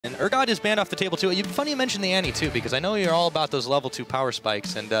And Roccat is banned off the table too. Funny you mentioned the Annie too, because I know you're all about those level 2 power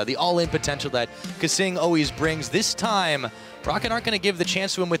spikes and the all-in potential that Kasing always brings. This time, Roccat aren't going to give the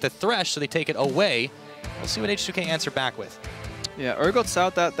chance to him with the Thresh, so they take it away. We'll see what H2k answer back with. Yeah, Urgot's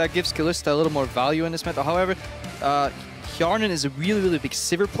out. That gives Kalista a little more value in this meta. However, Hjarnan is a really big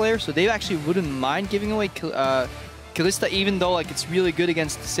Sivir player, so they actually wouldn't mind giving away Kalista, even though like it's really good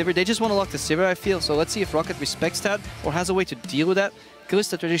against Sivir. They just want to lock the Sivir, I feel. So let's see if Roccat respects that or has a way to deal with that.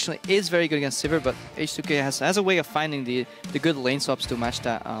 Kalista traditionally is very good against Sivir, but H2k has a way of finding the good lane swaps to match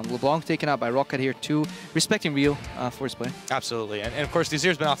that. LeBlanc taken out by Roccat here too, respecting Real for his play. Absolutely, and of course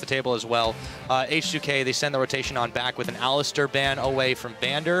Dazir's been off the table as well. H2k, they send the rotation on back with an Alistar ban away from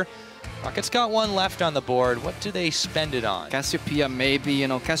Bander. Rocket's got one left on the board. What do they spend it on? Cassiopeia maybe, you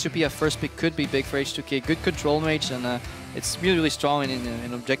know, Cassiopeia first pick could be big for H2k. Good control mage, and it's really strong in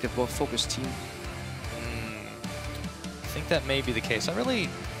an objective-focused team. I think that may be the case. I'm really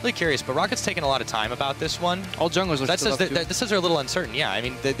curious, but Rocket's taking a lot of time about this one. All junglers are that says they're a little uncertain. Yeah, I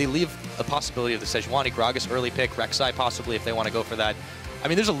mean, they leave the possibility of the Sejuani, Gragas early pick, Rek'Sai possibly if they want to go for that. I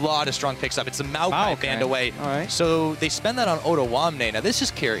mean, there's a lot of strong picks up. It's the Maokai banned away. All right. So they spend that on Ottawamne. Now, this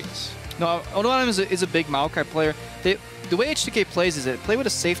is curious. No, Ottawamne is a big Maokai player. The way H2k plays is they play with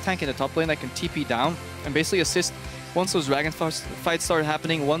a safe tank in the top lane that can TP down and basically assist once those dragon fights start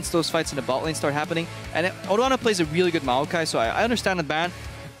happening, once those fights in the bot lane start happening. And Ottawamne plays a really good Maokai, so I understand the ban.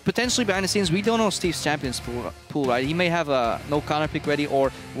 Potentially behind the scenes, we don't know Steve's champions pool, right? He may have a no counter pick ready,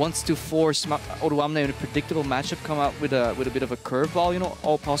 or wants to force Ottawamne in a predictable matchup, come out with a bit of a curveball, you know,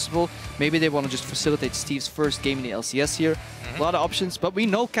 all possible. Maybe they want to just facilitate Steve's first game in the LCS here. A lot of options, but we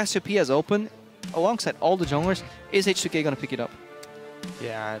know Cassiopeia is open alongside all the junglers. Is H2k going to pick it up?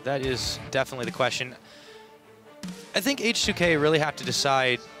 Yeah, that is definitely the question. I think H2k really have to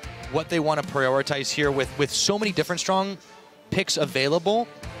decide what they want to prioritize here with so many different strong picks available.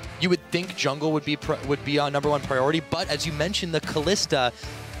 You would think jungle would be on #1 priority, but as you mentioned, the Kalista,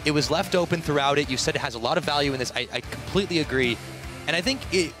 it was left open throughout it. You said it has a lot of value in this. I completely agree. And I think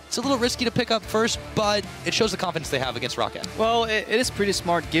it's a little risky to pick up first, but it shows the confidence they have against Roccat. Well, it is pretty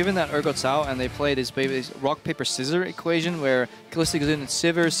smart given that Urgot's out and they play this rock, paper, scissors equation where Kalista goes in and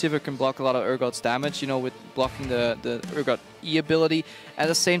Sivir can block a lot of Urgot's damage, you know, with blocking the Urgot E ability at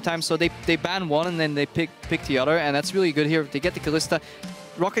the same time. So they ban one and then they pick the other, and that's really good here. They get the Kalista.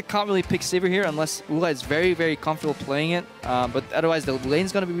 Roccat can't really pick Sivir here unless Ula is very comfortable playing it, but otherwise the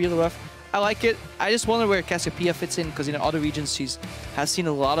lane's going to be really rough. I like it. I just wonder where Cassiopeia fits in, because in other regions she has seen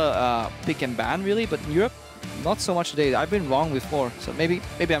a lot of pick and ban really, but in Europe, not so much today. I've been wrong before, so maybe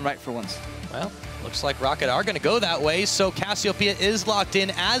I'm right for once. Well, looks like Roccat are going to go that way, so Cassiopeia is locked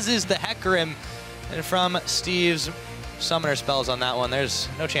in, as is the Hecarim. And from Steve's summoner spells on that one, there's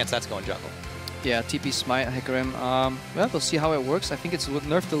no chance that's going jungle. Yeah, TP Smite, Hecarim. Well, we'll see how it works. I think it's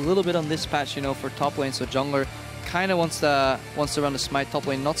nerfed a little bit on this patch, you know, for top lane, so jungler kind of wants to run the Smite top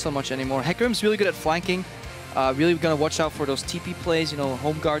lane, not so much anymore. Hecarim's really good at flanking. Really gonna watch out for those TP plays, you know,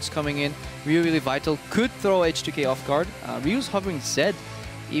 home guards coming in. Really vital. Could throw H2k off guard. Ryu's hovering Zed,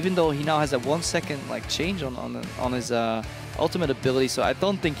 even though he now has a 1 second like change on his ultimate ability. So I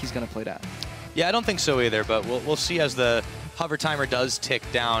don't think he's gonna play that. Yeah, I don't think so either. But we'll see as the hover timer does tick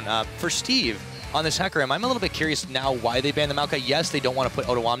down. For Steve on this Hecarim, I'm a little bit curious now why they banned the Maokai. Yes, they don't want to put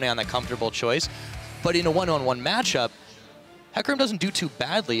Ottawamne on that comfortable choice. But in a one-on-one matchup, Hecarim doesn't do too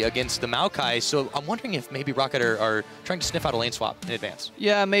badly against the Maokai, so I'm wondering if maybe Roccat are trying to sniff out a lane swap in advance.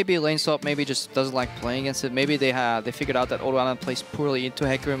 Yeah, maybe a lane swap, maybe just doesn't like playing against it. Maybe they figured out that Ottawamne plays poorly into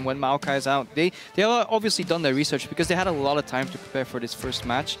Hecarim when Maokai is out. They obviously done their research because they had a lot of time to prepare for this first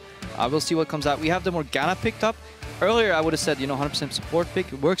match. We'll see what comes out. We have the Morgana picked up. Earlier, I would have said, you know, 100% support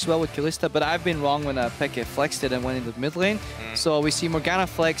pick. It works well with Kalista, but I've been wrong when Peke flexed it and went into the mid lane. So we see Morgana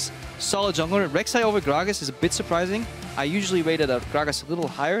flex, solid jungler. Rek'Sai over Gragas is a bit surprising. I usually rated Gragas a little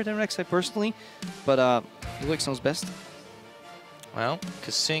higher than Rek'Sai personally, but Ulix knows best. Well,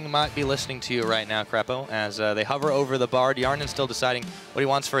 Kasing might be listening to you right now, Crepo, as they hover over the Bard. Hjarnan's still deciding what he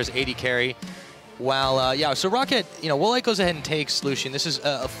wants for his AD carry. While, yeah, so Roccat, you know, Woolite goes ahead and takes Lucian. This is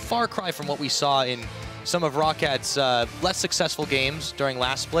a far cry from what we saw in some of Rockat's less successful games during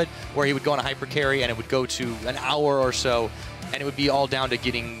last split, where he would go on a hyper carry and it would go to an hour or so, and it would be all down to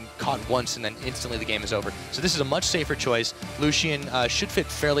getting caught once and then instantly the game is over. So this is a much safer choice. Lucian should fit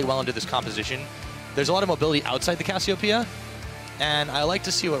fairly well into this composition. There's a lot of mobility outside the Cassiopeia, and I like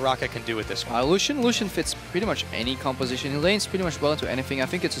to see what Roccat can do with this one. Lucian fits pretty much any composition. He lanes pretty much well into anything. I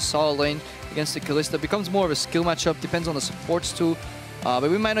think it's a solid lane against the Kalista. It becomes more of a skill matchup, depends on the supports too.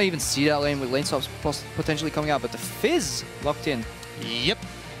 But we might not even see that lane with lane swaps potentially coming out. But the Fizz locked in. Yep.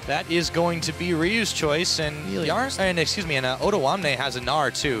 That is going to be Ryu's choice, and Oda1D1 has a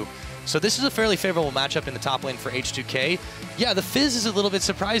Gnar too. So this is a fairly favorable matchup in the top lane for H2k. Yeah, the Fizz is a little bit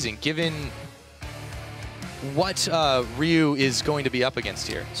surprising given what Ryu is going to be up against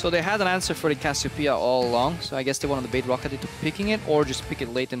here. So they had an answer for the Cassiopeia all along, so I guess they wanted to bait Roccat into picking it or just pick it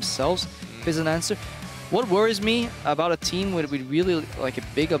late themselves. Fizz an answer. What worries me about a team with really like a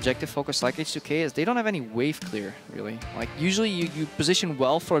big objective focus like H2k is they don't have any wave clear, really. Like usually you position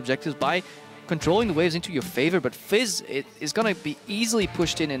well for objectives by controlling the waves into your favor, but Fizz is going to be easily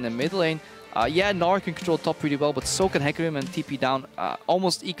pushed in the mid lane. Yeah, Gnar can control top pretty well, but so can Hecarim and TP down.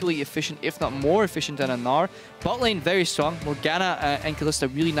 Almost equally efficient, if not more efficient than a Gnar. Bot lane very strong. Morgana and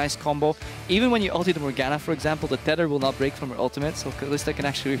Kalista, really nice combo. Even when you ulti the Morgana, for example, the tether will not break from her ultimate, so Kalista can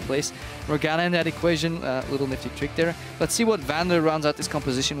actually replace Morgana in that equation. Little nifty trick there. Let's see what Vander rounds out this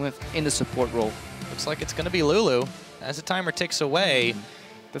composition with in the support role. Looks like it's going to be Lulu. As the timer ticks away,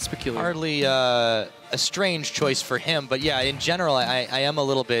 that's peculiar. Hardly a strange choice for him, but yeah, in general, I am a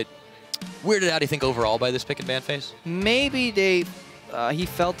little bit weirded out, I think, overall by this pick and ban phase. Maybe he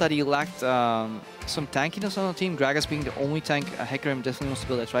felt that he lacked some tankiness on the team. Gragas being the only tank, Hecarim definitely wants to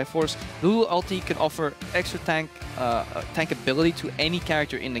build a Triforce. Lulu ulti can offer extra tank ability to any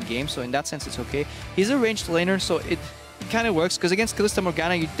character in the game, so in that sense it's okay. He's a ranged laner, so it kind of works, because against Kalista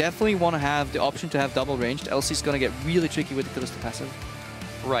Morgana you definitely want to have the option to have double ranged. LC is going to get really tricky with the Kalista passive.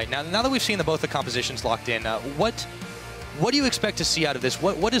 Right, now that we've seen both the compositions locked in, what do you expect to see out of this?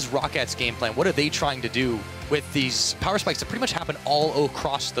 What is Rockat's game plan? What are they trying to do with these power spikes that pretty much happen all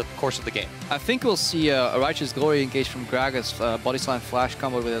across the course of the game? I think we'll see a Righteous Glory engage from Gragas, body slam flash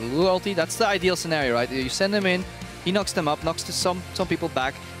combo with a Lulu ulti. That's the ideal scenario, right? You send them in, he knocks them up, knocks some people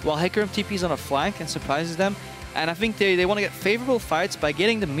back, while Hecarim TPs on a flank and surprises them. And I think they want to get favorable fights by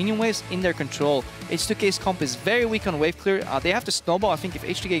getting the minion waves in their control. H2k's comp is very weak on wave clear. They have to snowball. I think if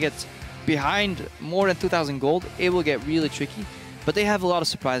H2k gets behind more than 2,000 gold, it will get really tricky. But they have a lot of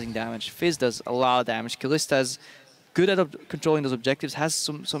surprising damage. Fizz does a lot of damage. Kalista is good at controlling those objectives, has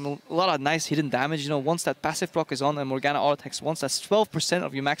a lot of nice hidden damage. You know, once that passive proc is on and Morgana auto attacks once, that's 12%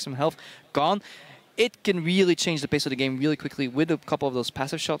 of your maximum health gone. It can really change the pace of the game really quickly with a couple of those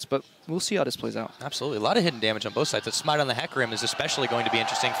passive shots, but we'll see how this plays out. Absolutely. A lot of hidden damage on both sides. The Smite on the Hecarim is especially going to be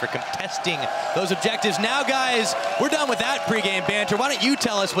interesting for contesting those objectives. Now, guys, we're done with that pregame banter. Why don't you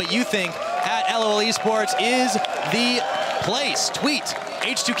tell us what you think at LOL Esports is the place? Tweet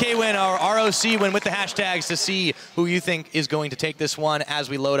H2k win or ROC win with the hashtags to see who you think is going to take this one as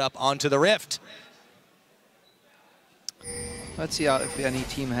we load up onto the Rift. Let's see if any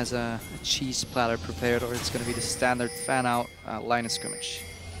team has a cheese platter prepared, or it's going to be the standard fan-out line of scrimmage.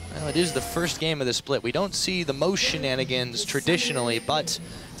 Well, it is the first game of the split. We don't see the most shenanigans traditionally, but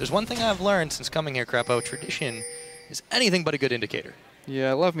there's one thing I've learned since coming here, Crepo. Tradition is anything but a good indicator.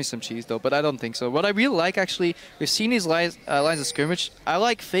 Yeah, I love me some cheese, though, but I don't think so. What I really like, actually, we've seen these lines of scrimmage. I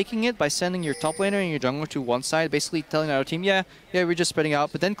like faking it by sending your top laner and your jungler to one side, basically telling our team, yeah, we're just spreading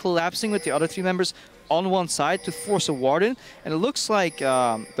out, but then collapsing with the other three members on one side to force a ward in. And it looks like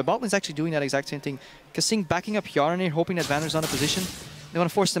the bot lane is actually doing that exact same thing. Kasing backing up Yarn here, hoping that Vander's on a position. They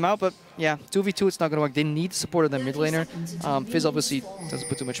want to force them out, but yeah, 2v2, it's not going to work. They need the support of their mid laner. Fizz obviously doesn't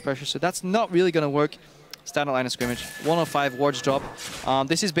put too much pressure, so that's not really going to work. Standard line of scrimmage, 105 wards drop.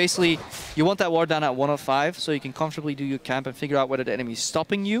 This is basically, you want that ward down at 105 so you can comfortably do your camp and figure out whether the enemy is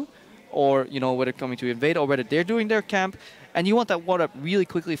stopping you, or you know, whether coming to invade, or whether they're doing their camp. And you want that ward up really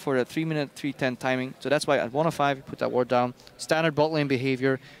quickly for the 3-minute, 3:10 timing. So that's why at 105 you put that ward down. Standard bot lane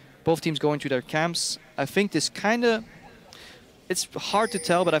behavior. Both teams going to their camps. I think this kind of, it's hard to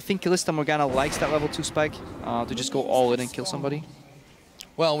tell, but I think Kalista Morgana likes that level 2 spike to just go all in and kill somebody.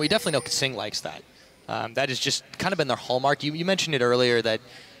 Well, we definitely know Kasing likes that. That has just kind of been their hallmark. You mentioned it earlier that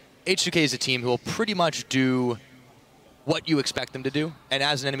H2k is a team who will pretty much do what you expect them to do. And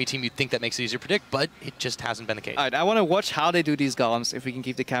as an enemy team, you'd think that makes it easier to predict, but it just hasn't been the case. All right, I want to watch how they do these golems, if we can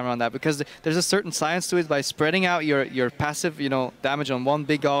keep the camera on that, because there's a certain science to it by spreading out your passive, you know, damage on one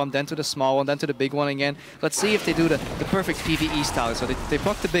big golem, then to the small one, then to the big one again. Let's see if they do the perfect PvE style. So they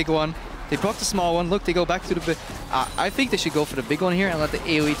proc the big one, they proc the small one. Look, they go back to the big. I think they should go for the big one here and let the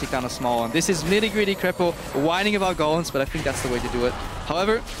AoE take down the small one. This is nitty-gritty Crepo whining about golems, but I think that's the way to do it.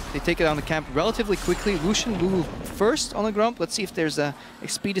 However, they take it down the camp relatively quickly. Lucian Lulu first on the Grump. Let's see if there's a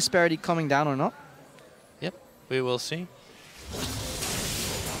XP disparity coming down or not. Yep, we will see.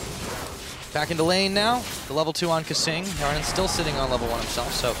 Back into lane now. The level 2 on Kasing. Yarnen's still sitting on level 1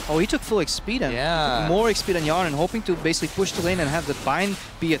 himself, so... Oh, he took full XP then. Yeah. More XP than Yarnen, hoping to basically push the lane and have the bind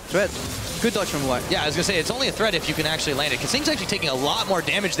be a threat. Good dodge from White. Yeah, I was going to say, it's only a threat if you can actually land it. Kasing's actually taking a lot more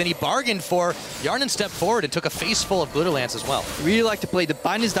damage than he bargained for. Yarnan stepped forward and took a face full of Glitterlance as well. Really like to play. The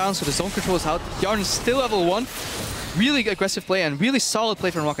bind is down, so the zone control is out. Yarnan's still level 1. Really aggressive play and really solid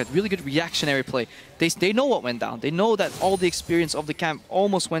play from Roccat. Really good reactionary play. They know what went down. They know that all the experience of the camp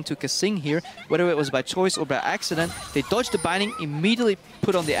almost went to Kasing here, whether it was by choice or by accident. They dodged the binding, immediately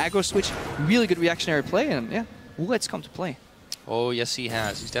put on the aggro switch. Really good reactionary play, and yeah, let's come to play. Oh, yes, he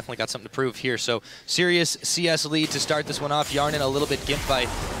has. He's definitely got something to prove here. So, serious CS lead to start this one off. Yarnan a little bit gimped by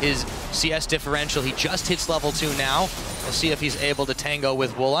his CS differential. He just hits level 2 now. We'll see if he's able to tango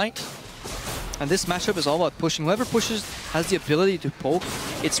with Woolite. And this matchup is all about pushing. Whoever pushes has the ability to poke.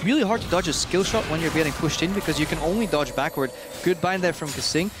 It's really hard to dodge a skill shot when you're getting pushed in because you can only dodge backward. Good bind there from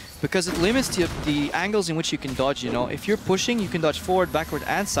Kasing because it limits the angles in which you can dodge, you know. If you're pushing, you can dodge forward, backward,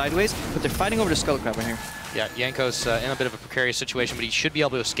 and sideways, but they're fighting over the Skull Crab in here. Yeah, Yanko's in a bit of a precarious situation, but he should be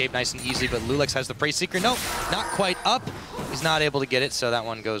able to escape nice and easily, but Lulex has the Prey Seeker. Nope, not quite up. He's not able to get it, so that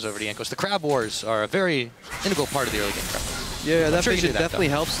one goes over to Yankos. The Crab Wars are a very integral part of the early game. Yeah, that vision definitely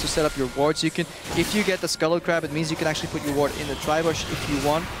helps to set up your wards. You can, if you get the Skull Crab, it means you can actually put your ward in the Tribush if you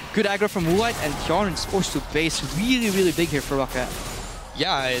want. Good aggro from Woolite, and Yarnan's forced to base really, really big here for Roccat.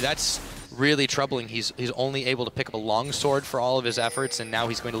 Yeah, that's really troubling. He's only able to pick up a longsword for all of his efforts, and now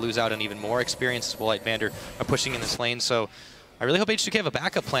he's going to lose out on even more experience as Woolite Vander are pushing in this lane. So I really hope H2k have a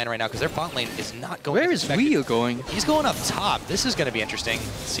backup plan right now because their bot lane is not going. Where is Ryu going? He's going up top. This is going to be interesting.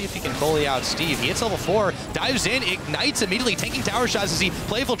 Let's see if he can bully out Steve. He hits level 4, dives in, ignites immediately, tanking tower shots as he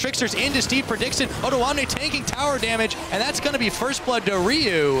playful tricksters into Steve. Predicts it. W1D1 tanking tower damage, and that's going to be first blood to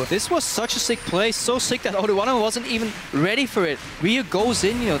Ryu. This was such a sick play, so sick that W1D1 wasn't even ready for it. Ryu goes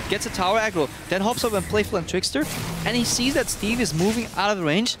in, you know, gets a tower aggro, then hops up and playful and trickster, and he sees that Steve is moving out of the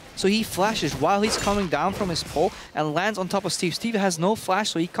range, so he flashes while he's coming down from his pole and lands on top of Steve. Steve has no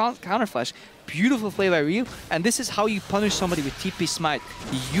flash, so he can't counter flash. Beautiful play by Ryu, and this is how you punish somebody with TP Smite.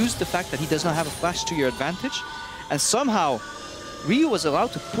 You use the fact that he does not have a flash to your advantage, and somehow Ryu was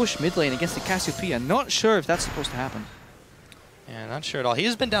allowed to push mid lane against the Cassiopeia. Not sure if that's supposed to happen. Yeah, not sure at all. He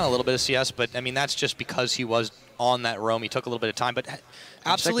has been down a little bit of CS, but I mean, that's just because he was on that roam. He took a little bit of time, but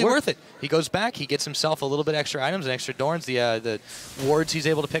absolutely worth it. He goes back, he gets himself a little bit extra items and extra Dorns, the wards he's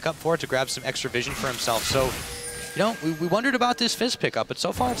able to pick up for it to grab some extra vision for himself. So, you know, we wondered about this Fizz pickup, but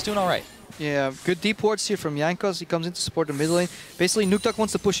so far it's doing all right. Yeah, good deep wards here from Yankos. He comes in to support the mid lane. Basically, Nuktak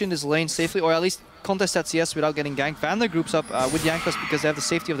wants to push in this lane safely, or at least contest that CS without getting ganked. Vander groups up with Yankos because they have the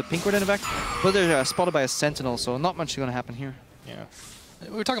safety of the pink ward in the back, but they're spotted by a Sentinel, so not much is going to happen here. Yeah,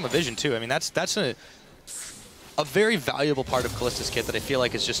 we were talking about vision too. I mean, that's a very valuable part of Kallista's kit that I feel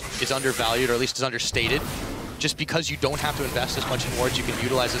like is undervalued, or at least is understated. Just because you don't have to invest as much in wards, you can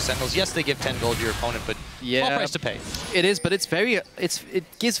utilize the Sentinels. Yes, they give 10 gold to your opponent, but small price to pay. It is, but it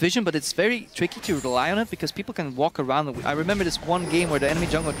gives vision, but it's very tricky to rely on it because people can walk around. I remember this one game where the enemy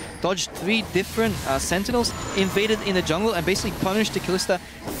jungler dodged 3 different Sentinels, invaded in the jungle, and basically punished the Kalista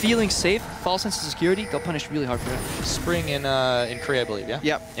feeling safe. False sense of security, got punished really hard for it. Spring in Korea, I believe, yeah?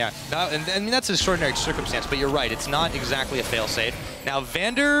 Yep. Yeah. And I mean, that's an extraordinary circumstance, but you're right. It's not exactly a fail-safe. Now,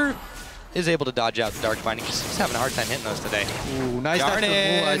 Vander is able to dodge out the Dark Binding. He's having a hard time hitting those today. Ooh, nice.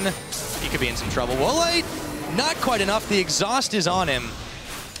 Yarnan, he could be in some trouble. Woolite, not quite enough. The exhaust is on him.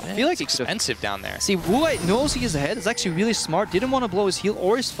 I feel like it's expensive down there. See, Woolite knows he is ahead. It's actually really smart. Didn't want to blow his heal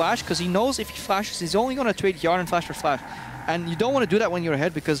or his flash because he knows if he flashes, he's only going to trade Yarnan flash for flash. And you don't want to do that when you're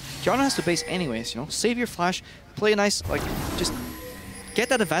ahead because Yarnan has to base anyways, you know. Save your flash, play nice, like, just get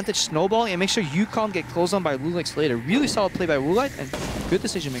that advantage snowballing and make sure you can't get closed on by Lulex later. Really solid play by Woolite and good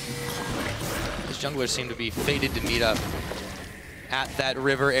decision making. Junglers seem to be fated to meet up at that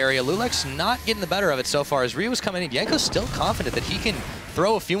river area. Lulex not getting the better of it so far as Ryu is coming in. Yanko's still confident that he can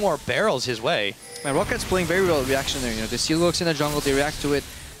throw a few more barrels his way. Man, Rocket's playing very well reaction there. You know, they see Lulex in the jungle, they react to it.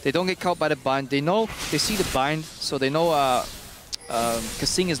 They don't get caught by the bind. They know, they see the bind, so they know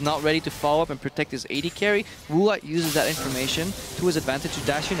Kasing is not ready to follow up and protect his AD carry. Woolite uses that information to his advantage to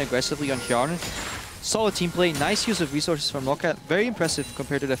dash in aggressively on Yarnan. Solid team play, nice use of resources from Roccat. Very impressive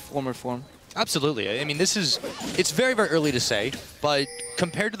compared to their former form. Absolutely. I mean, it's very, very early to say, but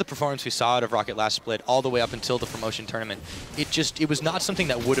compared to the performance we saw out of Roccat last split all the way up until the promotion tournament, it was not something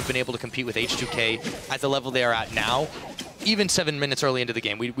that would have been able to compete with H2k at the level they are at now. Even 7 minutes early into the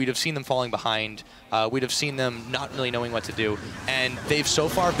game, we'd have seen them falling behind. We'd have seen them not really knowing what to do. And they've so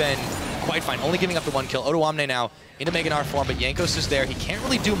far been quite fine, only giving up the 1 kill. Odoamne now into Meganar form, but Jankos is there. He can't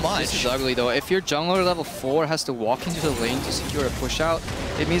really do much. This is ugly though. If your jungler level 4 has to walk into the lane to secure a push out,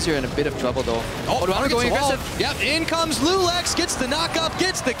 it means you're in a bit of trouble though. Oh, Odoamne going aggressive. Yep, in comes Lulex, gets the knock up,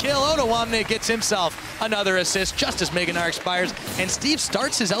 gets the kill. Odoamne gets himself another assist just as Meganar expires, and Steve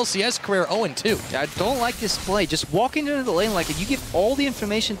starts his LCS career 0-2. Yeah, I don't like this play. Just walking into the lane like it, you give all the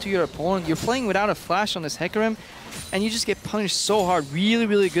information to your opponent. You're playing without a flash on this Hecarim, and you just get punished so hard. Really,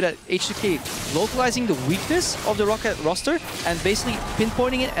 really good at H2k localizing the weakness of the Roccat roster and basically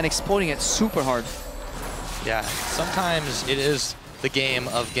pinpointing it and exploiting it super hard. Yeah, sometimes it is the game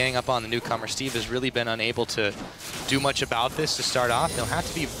of getting up on the newcomer. Steve has really been unable to do much about this to start off. He'll have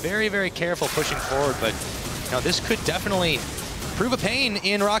to be very, very careful pushing forward, but you know, this could definitely prove a pain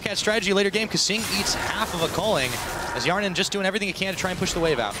in Rockat's strategy later game, because Sing eats half of a culling as Yarnan just doing everything he can to try and push the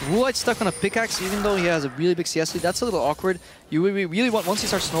wave out. Woolite's stuck on a pickaxe even though he has a really big CS lead. That's a little awkward. You really want, once you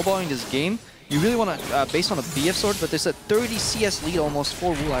start snowballing this game, you really want to base on a BF sword, but there's a 30 CS lead almost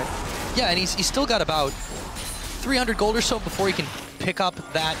for Woolite. Yeah, and he's still got about 300 gold or so before he can pick up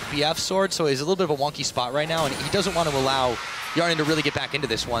that BF sword, so he's a little bit of a wonky spot right now, and he doesn't want to allow Yarnan to really get back into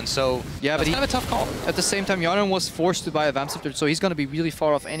this one, so yeah, but kind of a tough call. At the same time, Yarnan was forced to buy a Vamp Scepter, so he's going to be really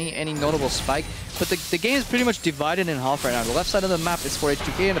far off any notable spike. But the game is pretty much divided in half right now. The left side of the map is for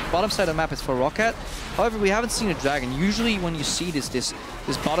H2k, and the bottom side of the map is for Roccat. However, we haven't seen a dragon. Usually, when you see this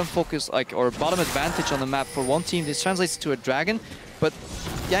bottom focus, or bottom advantage on the map for one team, this translates to a dragon. But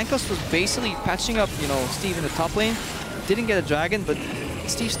Jankos was basically patching up, Steve in the top lane. Didn't get a dragon, but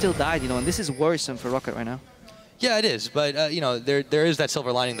Steve still died, and this is worrisome for Roccat right now. Yeah, it is, but there is that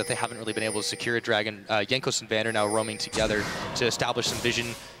silver lining that they haven't really been able to secure a dragon. Jankos and Vander now roaming together to establish some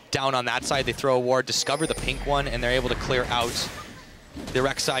vision down on that side. They throw a ward, discover the pink one, and they're able to clear out the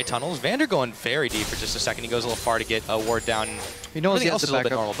Rek'Sai tunnels. Vander going very deep for just a second. He goes a little far to get a ward down. Everything else is a little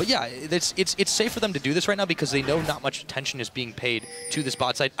bit normal, but yeah, it's safe for them to do this right now because they know not much attention is being paid to this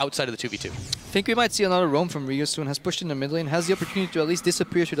bot side outside of the 2v2. I think we might see another roam from Rio soon. Has pushed in the mid lane, has the opportunity to at least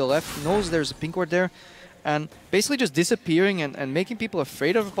disappear to the left, knows there's a pink ward there. And basically just disappearing and making people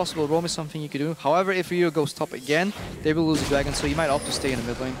afraid of a possible roam is something you could do. However, if Rio goes top again, they will lose the dragon, so you might opt to stay in the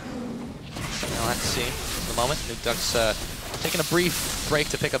mid lane. We'll have to see for the moment. Nukeduck's taking a brief break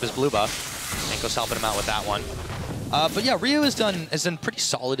to pick up his blue buff. Jankos helping him out with that one. But yeah, Rio has done pretty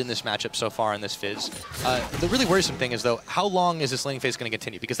solid in this matchup so far in this Fizz. The really worrisome thing is, though, how long is this laning phase going to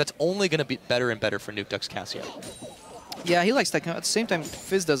continue? Because that's only going to be better and better for Nukeduck's Cassio. Yeah, he likes that. At the same time,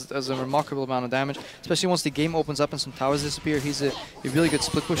 Fizz does a remarkable amount of damage, especially once the game opens up and some towers disappear. He's a really good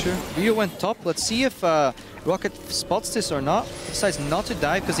split pusher. Rio went top. Let's see if Roccat spots this or not. Decides not to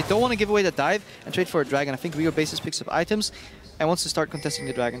dive because they don't want to give away the dive and trade for a dragon. I think Rio bases picks up items and wants to start contesting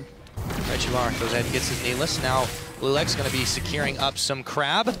the dragon. Right, you are. Goes ahead and gets his needless. Now, Lulex going to be securing up some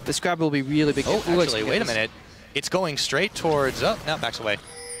crab. This crab will be really big. Oh, actually, wait a minute. It's going straight towards... Oh, now it backs away.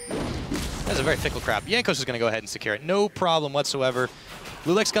 That's a very fickle crab. Jankos is going to go ahead and secure it. No problem whatsoever.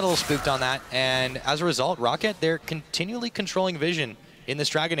 Lulex got a little spooked on that, and as a result, Roccat, they're continually controlling vision in this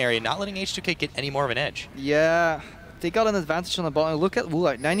dragon area, not letting H2k get any more of an edge. Yeah, they got an advantage on the bottom. Look at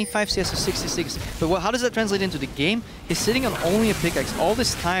Woolite, 95 CS of 66. But how does that translate into the game? He's sitting on only a pickaxe all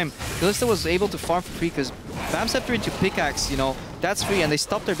this time. Kalista was able to farm for free because Vamp Scepter into pickaxe, that's free, and they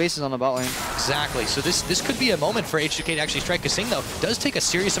stopped their bases on the bot lane. Exactly. So this could be a moment for H2k to actually strike. Kasing, though, does take a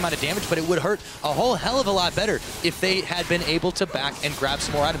serious amount of damage, but it would hurt a whole hell of a lot better if they had been able to back and grab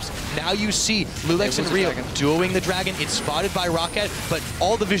some more items. Now you see Lulex and Rio dueling the dragon. It's spotted by Roccat, but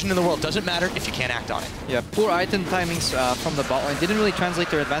all the vision in the world doesn't matter if you can't act on it. Yeah, poor item timings from the bot lane. Didn't really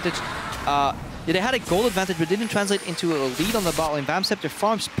translate their advantage. Yeah, they had a gold advantage, but didn't translate into a lead on the bot lane. Vamp Scepter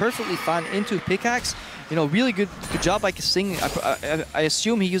farms perfectly fine into pickaxe. Really good job by Kasing. I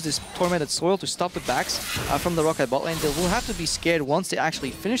assume he used his Tormented Soil to stop the backs from the Roccat bot lane. They will have to be scared once they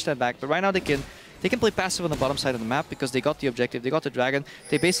actually finish that back, but right now they can play passive on the bottom side of the map because they got the objective, they got the dragon.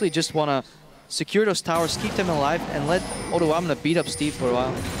 They basically just want to secure those towers, keep them alive, and let Odoamne beat up Steve for a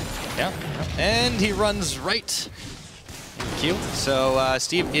while. Yeah, and he runs right. Q. So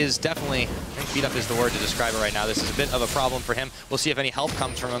Steve is definitely, I think beat up is the word to describe it right now. This is a bit of a problem for him. We'll see if any help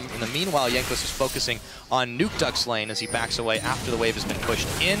comes from him. In the meanwhile, Jankos is focusing on Nukeduck's lane as he backs away after the wave has been pushed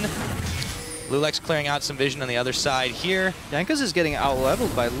in. Lulex clearing out some vision on the other side here. Jankos is getting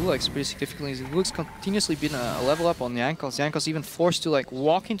out-leveled by Lulex pretty significantly. Lulex continuously been a level up on Jankos. Jankos even forced to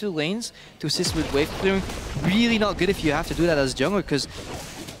walk into lanes to assist with wave clearing. Really not good if you have to do that as jungler, because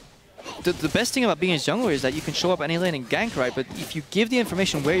the best thing about being a jungler is that you can show up any lane and gank, right? But if you give the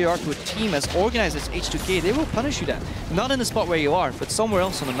information where you are to a team as organized as H2k, they will punish you that. Not in the spot where you are, but somewhere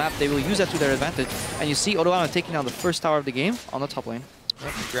else on the map, they will use that to their advantage. And you see Odoamne taking down the first tower of the game on the top lane.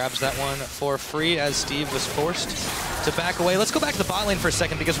 Yep, grabs that one for free as Steve was forced to back away. Let's go back to the bot lane for a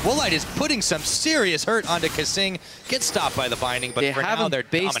second because Woolite is putting some serious hurt onto Kasing. Gets stopped by the binding, but for now they're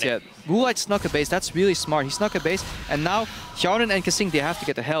dominating. Yet. Woolite snuck a base. That's really smart. He snuck a base, and now Hjarnan and Kasing, they have to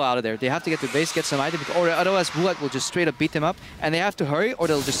get the hell out of there. They have to get the base, get some items, or otherwise Woolite will just straight up beat them up, and they have to hurry or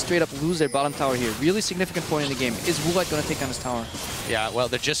they'll just straight up lose their bottom tower here. Really significant point in the game. Is Woolite going to take down his tower? Yeah, well,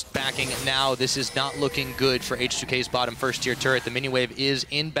 they're just backing now. This is not looking good for H2k's bottom first-tier turret. The mini-wave is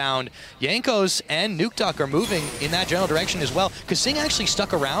inbound. Jankos and Nukeduck are moving in that general direction as well. Kasing actually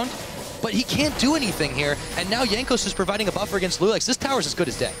stuck around, but he can't do anything here, and now Jankos is providing a buffer against Lulix. This tower's as good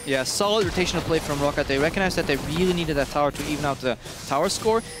as dead. Yeah, solid rotational play from Roccat. They recognize that they really needed that tower to even out the tower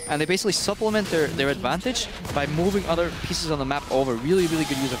score, and they basically supplement their advantage by moving other pieces on the map over. Really, really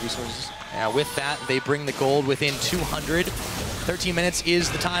good use of resources. Yeah, with that, they bring the gold within 200. 13 minutes is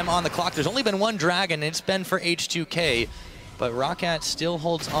the time on the clock. There's only been one dragon, and it's been for H2k, but Roccat still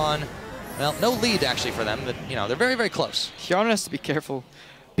holds on. Well, no lead actually for them, but you know, they're very, very close. Hjarnan has to be careful.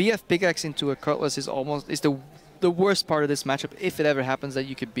 BF pickaxe into a Cutlass is the worst part of this matchup, if it ever happens, that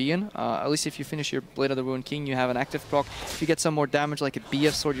you could be in. At least if you finish your Blade of the Ruined King, you have an active proc. If you get some more damage like a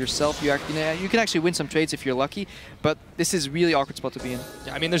BF sword yourself, you can actually win some trades if you're lucky, but this is really awkward spot to be in.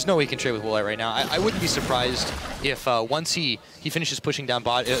 Yeah, I mean, there's no way he can trade with Woolite right now. I wouldn't be surprised if once he finishes pushing down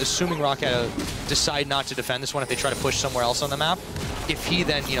bot, assuming Roccat decide not to defend this one, if they try to push somewhere else on the map, if he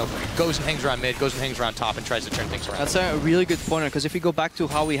then, you know, goes and hangs around mid, goes and hangs around top, and tries to turn things around. That's a really good pointer, because if we go back to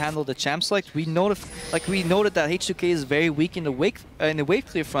how we handled the champ select, we noted that H2k is very weak in the wave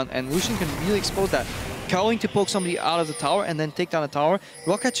clear front, and Lucian can really expose that. Cowling to poke somebody out of the tower and then take down a tower.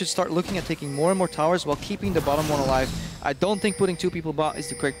 Roccat should start looking at taking more and more towers while keeping the bottom one alive. I don't think putting two people bot is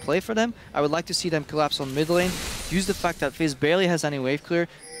the correct play for them. I would like to see them collapse on mid lane, use the fact that Fizz barely has any wave clear,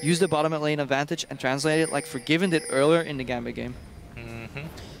 use the bottom lane advantage, and translate it like Forgiven did earlier in the Gambit game.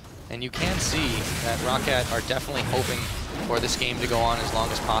 And you can see that Roccat are definitely hoping for this game to go on as long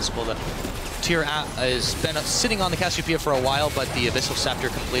as possible. The tier has been sitting on the Cassiopeia for a while, but the Abyssal Scepter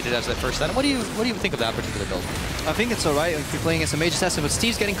completed as that first item. What do you think of that particular build? I think it's alright if you're playing against a mage assassin, but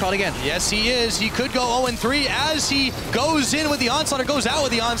Steve's getting caught again. Yes, he is. He could go 0-3 as he goes in with the onslaught or goes out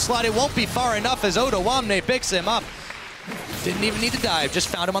with the onslaught. It won't be far enough as Oda picks him up. Didn't even need to dive, just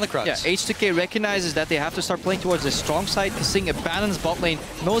found him on the crux. Yeah, H2k recognizes that they have to start playing towards the strong side. Kasing abandons bot lane,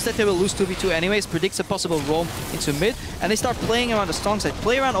 knows that they will lose 2v2 anyways, predicts a possible roam into mid, and they start playing around the strong side.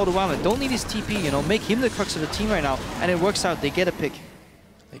 Play around Oda. Don't need his TP, you know, make him the crux of the team right now, and it works out. They get a pick.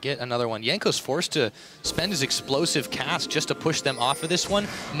 They get another one. Jankos forced to spend his explosive cast just to push them off of this one.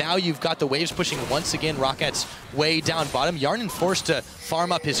 Now you've got the waves pushing once again Rockat's way down bottom. Hjarnan forced to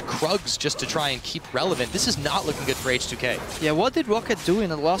farm up his Krugs just to try and keep relevant. This is not looking good for H2k. Yeah, what did Roccat do in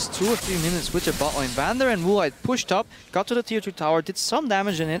the last 2 or 3 minutes with their bot lane? Vander and Woolite pushed up, got to the tier 2 tower, did some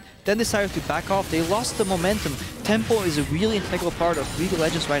damage in it, then decided to back off. They lost the momentum. Tempo is a really integral part of League of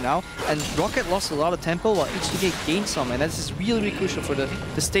Legends right now, and Roccat lost a lot of tempo while H2k gained some, and this is really, really crucial for the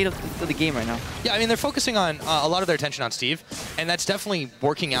state of the game right now. Yeah, I mean, they're focusing on a lot of their attention on Steve, and that's definitely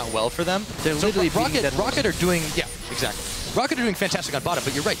working out well for them. They're literally Roccat are doing, yeah, exactly. Roccat are doing fantastic on bottom,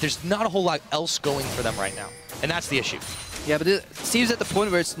 but you're right, there's not a whole lot else going for them right now, and that's the issue. Yeah, but Steve's at the point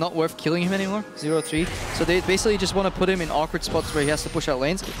where it's not worth killing him anymore, 0-3. So they basically just want to put him in awkward spots where he has to push out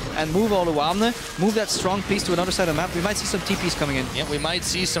lanes and move all the Wamna, move that strong piece to another side of the map. We might see some TPs coming in. Yeah, we might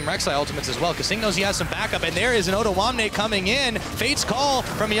see some Rek'Sai ultimates as well. Kasing knows he has some backup, and there is an Oda Wamne coming in. Fate's call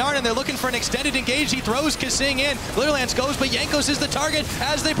from Hjarnan. They're looking for an extended engage. He throws Kasing in. Glitterlance goes, but Jankos is the target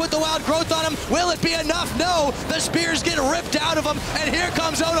as they put the wild growth on him. Will it be enough? No. The spears get ripped out of him, and here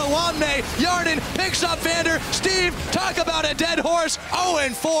comes Oda Wamne. Hjarnan picks up Vander. Steve, talk about a dead horse.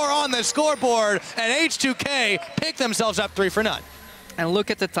 0-4 on the scoreboard, and H2k pick themselves up 3-0. And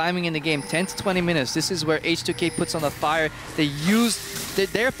look at the timing in the game, 10 to 20 minutes. This is where H2k puts on the fire. They use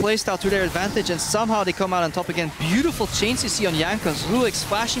their playstyle to their advantage, and somehow they come out on top again. Beautiful chains you see on Jankos. Lulix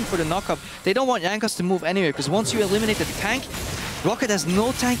flashing for the knockup. They don't want Jankos to move anywhere, because once you eliminate the tank, Roccat has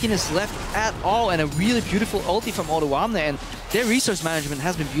no tankiness left at all, and a really beautiful ulti from Oda, and their resource management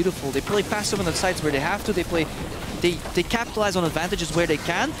has been beautiful. They play passive on the sites where they have to. They capitalize on advantages where they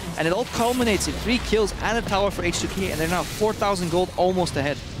can, and it all culminates in 3 kills and a tower for H2k, and they're now 4,000 gold almost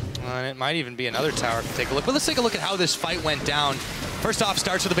ahead. And it might even be another tower if you take a look. But let's take a look at how this fight went down. First off,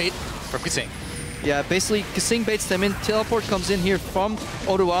 starts with a bait from Kasing. Yeah, basically Kasing baits them in. Teleport comes in here from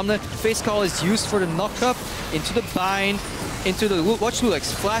Oda. Face call is used for the knock-up into the bind, into the watch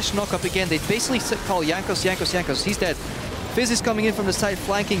Lulix. Flash knock-up again. They basically call Jankos. He's dead. Fizz is coming in from the side,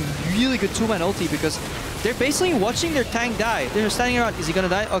 flanking. Really good two-man ulti because they're basically watching their tank die. They're standing around. Is he gonna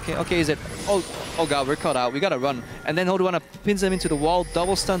die? Okay, is it? Oh god, we're caught out. We gotta run. And then H2k pins them into the wall,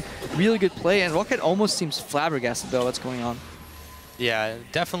 double stun. Really good play. And Roccat almost seems flabbergasted though. What's going on? Yeah,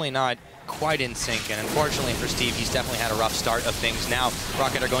 definitely not quite in sync, and unfortunately for Steve, he's definitely had a rough start of things. Now,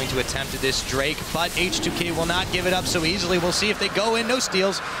 Roccat are going to attempt this Drake, but H2k will not give it up so easily. We'll see if they go in. No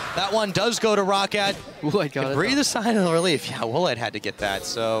steals. That one does go to Roccat. Woolite got it. Breathe a sigh of relief. Yeah, Woolite had to get that.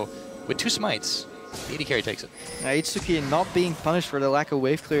 So, with 2 smites, the AD carry takes it. H2k not being punished for the lack of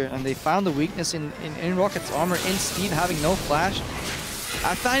wave clear, and they found the weakness in Rocket's armor, in Steve having no flash.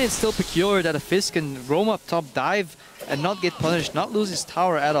 I find it still peculiar that a Fizz can roam up top, dive, and not get punished, not lose his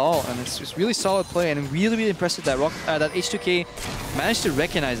tower at all. And it's just really solid play, and I'm really impressive that that H2k managed to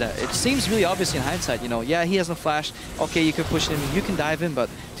recognize that. It seems really obvious in hindsight, you know, yeah, he has no flash, okay, you can push him, you can dive him, but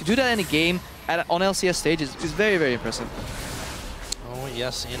to do that in a game on LCS stage is very impressive. Oh,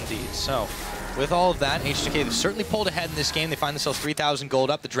 yes, indeed. So, with all of that, H2k they've certainly pulled ahead in this game. They find themselves 3,000 gold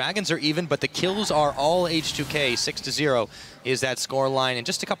up. The Dragons are even, but the kills are all H2k. 6-0 is that score line. In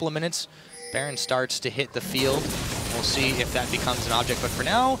just a couple of minutes, Baron starts to hit the field. We'll see if that becomes an object. But for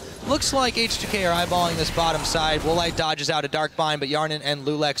now, looks like H2k are eyeballing this bottom side. Woolite dodges out a Dark Bind, but Yarnan and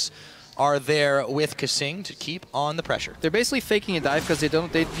Lulex are there with Kasing to keep on the pressure. They're basically faking a dive because they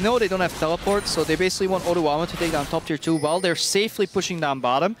know they don't have teleport, so they basically want H2k to take down top tier 2 while they're safely pushing down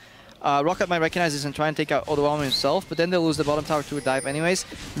bottom. Roccat might recognize this and try and take out H2k himself, but then they'll lose the bottom tower to a dive anyways.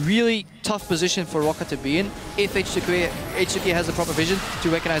 Really tough position for Roccat to be in if H2k has the proper vision to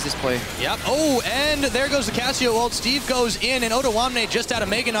recognize this play. Yep. Oh, and there goes the Casio ult. Steve goes in, and H2k just out of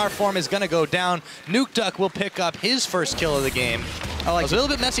Meganar form is going to go down. Nukeduck will pick up his first kill of the game. I like it was a little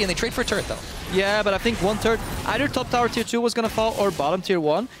bit messy, and they trade for a turret, though. Yeah, but I think one turret, either top tower tier 2 was going to fall or bottom tier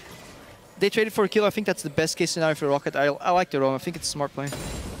 1. They traded for a kill. I think that's the best case scenario for Roccat. I like the roam. I think it's a smart play.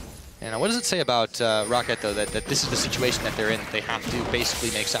 And what does it say about Roccat, though, that this is the situation that they're in? They have to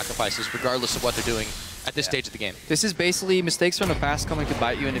basically make sacrifices regardless of what they're doing at this stage of the game. This is basically mistakes from the past coming to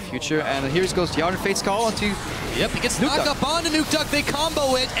bite you in the future. And here goes Yarnan Fate's call onto... Yep, he gets knocked up onto Nukeduck. They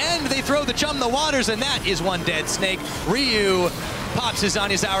combo it, and they throw the chum in the waters, and that is one dead snake. Ryu pops his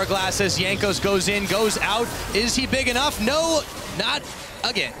Zanya's Hourglass as Jankos goes in, goes out. Is he big enough? No, not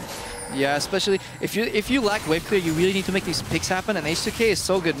again. Yeah, especially if you lack wave clear, you really need to make these picks happen, and H2k is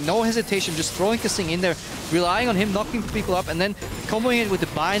so good. No hesitation, just throwing Kasing in there, relying on him knocking people up, and then comboing it with the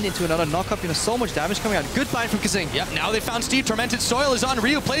bind into another knock-up. You know, so much damage coming out. Good bind from Kasing. Yep, now they found Steve. Tormented Soil is on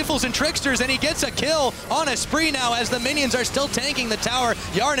Ryu, Playfuls and Tricksters, and he gets a kill on a spree now as the minions are still tanking the tower.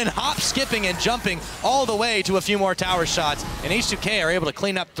 Yarnan hop, skipping, and jumping all the way to a few more tower shots, and H2k are able to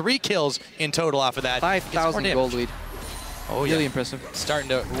clean up 3 kills in total off of that. 5,000 gold lead. Oh, yeah. Really impressive. Starting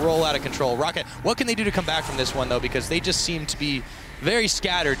to roll out of control. Roccat, what can they do to come back from this one, though? Because they just seem to be very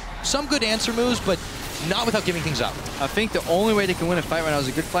scattered. Some good answer moves, but not without giving things up. I think the only way they can win a fight right now is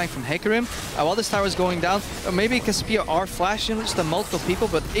a good flank from Hecarim. While this tower is going down, or maybe Caspia are flashing just the multiple people,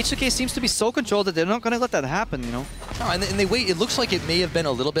 but H2k seems to be so controlled that they're not going to let that happen, you know? No, and they wait. It looks like it may have been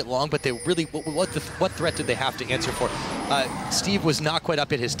a little bit long, but they really, what threat did they have to answer for? Steve was not quite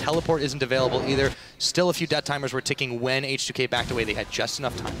up yet. His teleport isn't available either. Still a few death timers were ticking when H2k backed away. They had just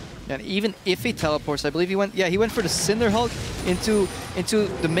enough time. And even if he teleports, I believe he went for the Cinder Hulk into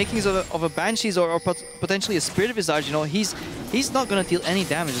the makings of a Banshees or potentially a Spirit Visage. You know, he's not going to deal any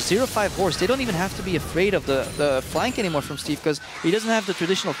damage. 0-5 Horse, they don't even have to be afraid of the flank anymore from Steve because he doesn't have the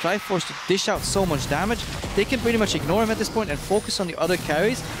traditional Triforce to dish out so much damage. They can pretty much ignore him at this point and focus on the other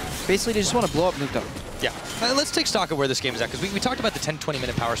carries. Basically, they just want to blow up Nukeduck. Yeah, let's take stock of where this game is at, because we talked about the 10-20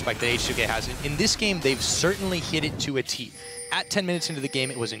 minute power spike that H2k has. In this game, they've certainly hit it to a T. At 10 minutes into the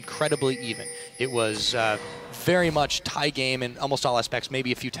game, it was incredibly even. It was very much tie game in almost all aspects,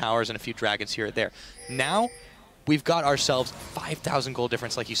 maybe a few towers and a few dragons here or there. Now, we've got ourselves 5,000 gold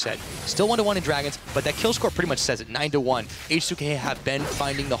difference, like you said. Still 1-1 in dragons, but that kill score pretty much says it, 9-1. H2k have been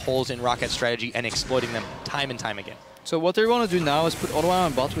finding the holes in Roccat's strategy and exploiting them time and time again. So what they want to do now is put H2k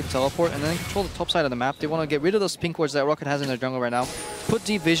on bot with teleport and then control the top side of the map. They want to get rid of those pink wards that Roccat has in their jungle right now. Put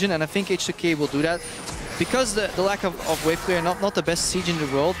deep vision, and I think H2k will do that. Because the lack of wave clear, not the best siege in the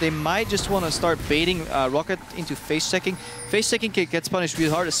world, they might just want to start baiting Roccat into face checking. Face checking gets punished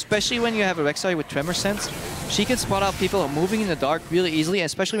really hard, especially when you have a Rek'Sai with Tremor Sense. She can spot out people moving in the dark really easily,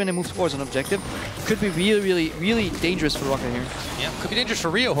 especially when they move towards an objective. Could be really dangerous for Roccat here. Yeah, could be dangerous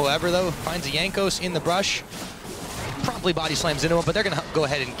for Rio, however, though. Finds a Jankos in the brush. promptly body slams into him, but they're going to go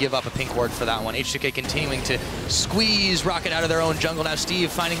ahead and give up a pink ward for that one. H2k continuing to squeeze Roccat out of their own jungle. Now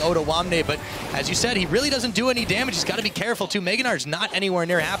Steve finding W1D1, but as you said, he really doesn't do any damage. He's got to be careful too. Meganar's not anywhere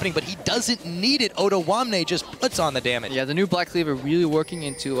near happening, but he doesn't need it. W1D just puts on the damage. Yeah, the new Black Cleaver really working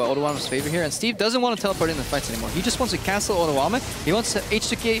into W1D's favor here, and Steve doesn't want to teleport in the fights anymore. He just wants to cancel W1D. He wants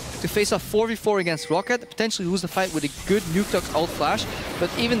H2k to face off 4v4 against Roccat, potentially lose the fight with a good Nuke Duck's ult flash, but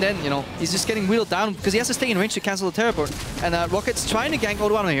even then, you know, he's just getting wheeled down because he has to stay in range to cancel the teleport, and Rocket's trying to gank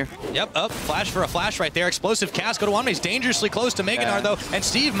W1D here. Yep, up, flash for a flash right there. Explosive cast. W1D's dangerously close to Meganar though, and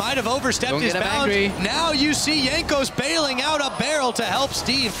Steve might have overstepped his bounds. Now you see Jankos bailing out a barrel to help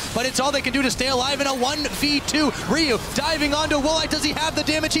Steve, but it's all they can do to stay alive in a 1v2. Ryu diving onto Woolite. Does he have the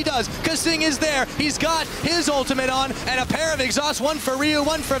damage? He does. Kasing is there. He's got his ultimate on, and a pair of exhausts. One for Ryu,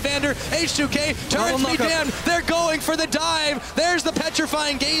 one for Vander. H2k, turrets be damned. They're going for the dive. There's the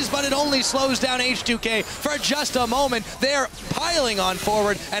petrifying gaze, but it only slows down H2k for just a moment. They're piling on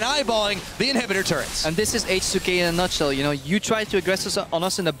forward and eyeballing the inhibitor turrets. And this is H2k in a nutshell. You know, you try to aggress on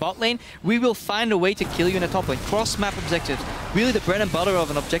us in the bot lane, we will find a way to kill you in the top lane. Cross-map objectives. Really the bread and butter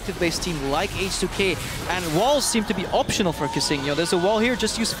of an objective-based team like H2k. And walls seem to be optional for Kasing. You know, there's a wall here,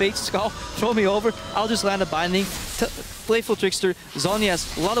 just use Fate Skull, throw me over, I'll just land a binding. Playful Trickster, Zhonya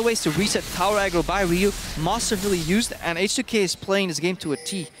has a lot of ways to reset tower aggro by Ryu, masterfully used, and H2k is playing this game to a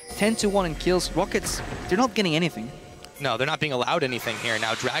T. 10-1 in kills. Rockets, they're not getting anything. No, they're not being allowed anything here.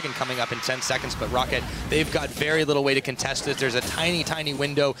 Now Dragon coming up in 10 seconds, but Roccat, they've got very little way to contest it. There's a tiny, tiny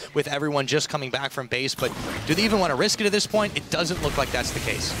window with everyone just coming back from base, but do they even want to risk it at this point? It doesn't look like that's the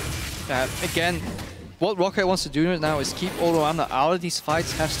case. Again, what Roccat wants to do now is keep W1D out of these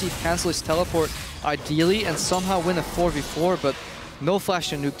fights, have Steve cancel his teleport ideally, and somehow win a 4v4, but no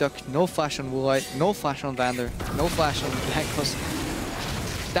flash on Nuke Duck, no flash on Woolite, no flash on Vander, no flash on Jankos.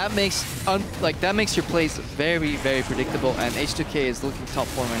 That makes your plays very, very predictable, and H2k is looking top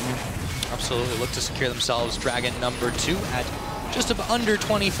form right here. Absolutely, look to secure themselves Dragon number 2 at just about under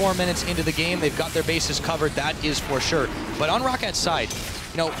 24 minutes into the game. They've got their bases covered, that is for sure. But on Rockat's side,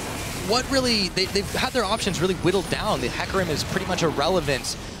 you know, what really, they've had their options really whittled down. The Hecarim is pretty much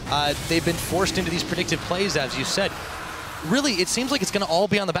irrelevant. They've been forced into these predictive plays, as you said. Really, it seems like it's going to all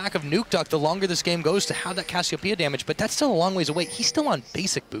be on the back of Nuke Duck the longer this game goes to have that Cassiopeia damage, but that's still a long ways away. He's still on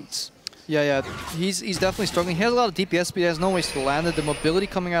basic boots. Yeah, he's definitely struggling. He has a lot of DPS, but he has no ways to land it. The mobility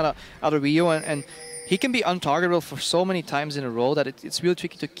coming out of Rio, and he can be untargetable for so many times in a row that it's really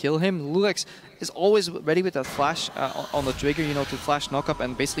tricky to kill him. Lulex is always ready with that flash on the trigger, you know, to flash knock up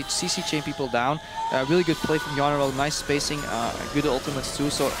and basically CC chain people down. Really good play from Yarnaro, nice spacing, good ultimates too.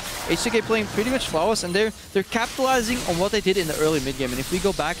 So H2k playing pretty much flawless, and they're capitalizing on what they did in the early mid game. And if we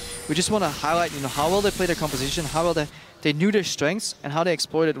go back, we just want to highlight, you know, how well they played their composition, how well they knew their strengths, and how they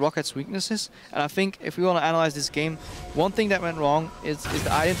exploited Rockat's weaknesses. And I think if we want to analyze this game, one thing that went wrong is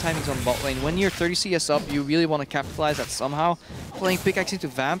the item timings on bot lane. When you're 30 CS up, you really want to capitalize that somehow. Playing pickaxe into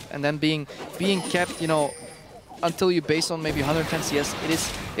Vamp and then being kept, you know, until you base on maybe 110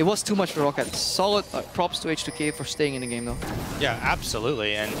 CS, it was too much for Roccat. Solid props to H2k for staying in the game though. Yeah,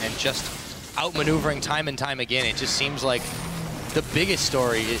 absolutely, and just outmaneuvering time and time again. It just seems like the biggest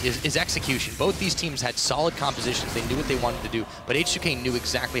story is execution. Both these teams had solid compositions. They knew what they wanted to do, but H2k knew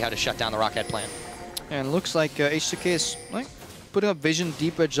exactly how to shut down the Roccat plan. And it looks like H2k is putting up vision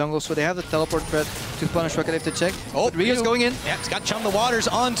deep red jungle, so they have the teleport threat to punish Roccat if they check. Oh, Rio's going in. Yeah, he's got Chum the Waters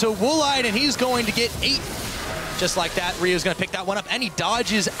onto Woolite, and he's going to get 8. Just like that, Rio's going to pick that one up, and he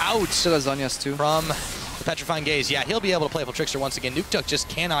dodges out. Still has Zhonya's too. From the Petrifying Gaze. Yeah, he'll be able to Playful Trickster once again. Nuke Duck just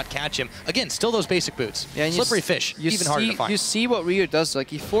cannot catch him. Again, still those basic boots. Yeah, and slippery fish, even harder to find. You see what Rio does. Like,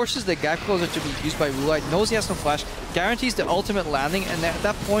 he forces the gap closer to be used by Woolite, knows he has no flash, guarantees the ultimate landing, and at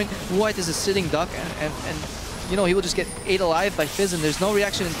that point, Woolite is a sitting duck, and you know, he will just get ate alive by Fizz, and there's no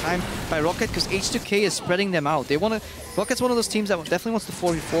reaction in time by Roccat because H2k is spreading them out. They want to. Rocket's one of those teams that definitely wants to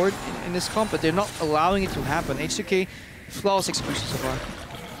 4v4 in this comp, but they're not allowing it to happen. H2k, flawless execution so far.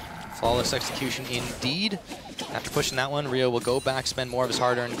 Flawless execution indeed. After pushing that one, Rio will go back, spend more of his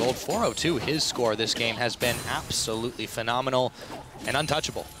hard-earned gold. 402, his score this game has been absolutely phenomenal and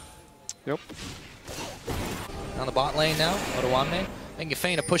untouchable. Yep. On the bot lane now, W1D. Making a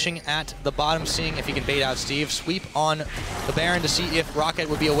feint of pushing at the bottom, seeing if he can bait out Steve. Sweep on the Baron to see if Roccat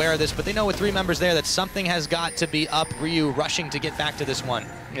would be aware of this, but they know with 3 members there that something has got to be up. Ryu rushing to get back to this one.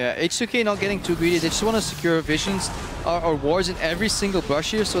 Yeah, H2k not getting too greedy. They just want to secure visions or wards in every single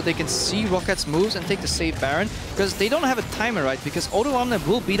brush here so they can see Rockat's moves and take the safe Baron. Because they don't have a timer, right? Because Odoamne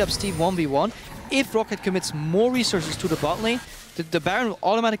will beat up Steve 1v1. If Roccat commits more resources to the bot lane, the Baron will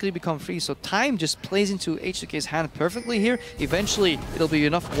automatically become free. So time just plays into H2k's hand perfectly here. Eventually, it'll be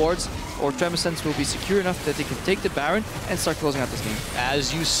enough wards or Tremor will be secure enough that they can take the Baron and start closing out this game.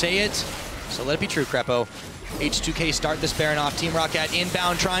 As you say it, so let it be true, Crepo. H2k start this Baron off. Team Roccat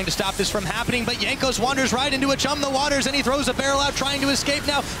inbound trying to stop this from happening, but Jankos wanders right into a Chum the Waters and he throws a barrel out trying to escape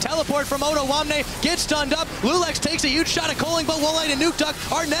now. Teleport from Odoamne, gets stunned up. Lulex takes a huge shot at Culling, but Woolite and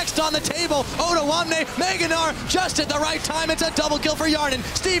Nukeduck are next on the table. Odoamne, Meganar just at the right time. It's a double kill for Yarnan.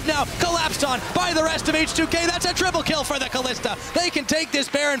 Steve now collapsed on by the rest of H2k. That's a triple kill for the Kalista. They can take this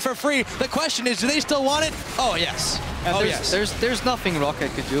Baron for free. The question is, do they still want it? Oh, yes. There's nothing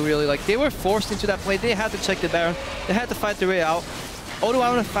Roccat could do, really. Like, they were forced into that play. They had to check the Baron. They had to fight their way out.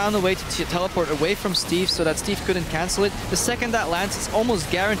 Odoamne found a way to teleport away from Steve so that Steve couldn't cancel it. The second that lands, it's almost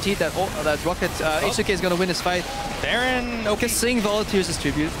guaranteed that Roccat, H2k is going to win this fight. Baron, okay. Sing volunteers his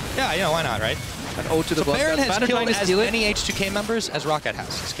tribute. Yeah, you know, why not, right? An ode to the blood. Baron has killed as many H2k members as Roccat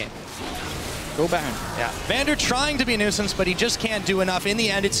has this game. Go Baron. Yeah, Vander trying to be a nuisance, but he just can't do enough. In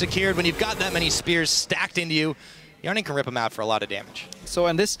the end, it's secured. When you've got that many spears stacked into you, Yarnan can rip him out for a lot of damage. So,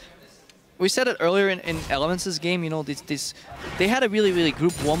 and this, we said it earlier in Elements' game, you know, they had a really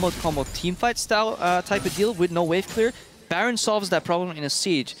group one-mode combo teamfight style type of deal with no wave clear. Baron solves that problem in a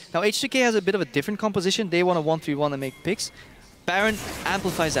siege. Now, H2k has a bit of a different composition. They want a 1-3-1 and make picks. Baron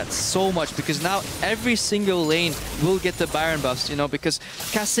amplifies that so much because now every single lane will get the Baron buffs, you know, because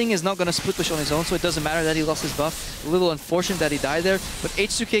Kasing is not going to split push on his own, so it doesn't matter that he lost his buff. A little unfortunate that he died there, but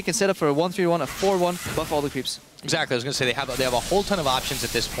H2k can set up for a 1-3-1, a 4-1, buff all the creeps. Exactly, I was going to say they have a whole ton of options at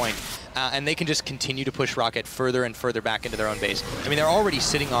this point, and they can just continue to push Roccat further and further back into their own base. I mean, they're already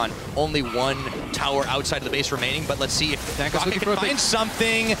sitting on only one tower outside of the base remaining, but let's see if Roccat can find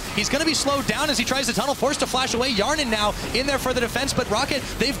something. He's going to be slowed down as he tries to tunnel, forced to flash away. Yarnan now in there for the defense, but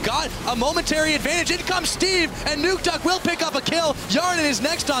Roccat, they've got a momentary advantage. In comes Steve, and Nukeduck will pick up a kill. Yarnan is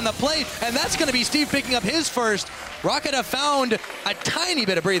next on the plate, and that's going to be Steve picking up his first. Roccat have found a tiny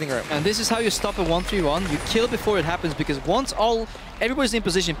bit of breathing room. And this is how you stop a 1-3-1. You kill before it happens, because once everybody's in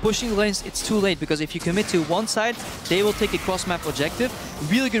position pushing the lanes, it's too late, because if you commit to one side, they will take a cross-map objective.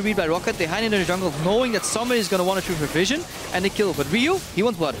 Really good read by Roccat. They hide in the jungle knowing that somebody is going to want to true for vision, and they kill. But Ryu, he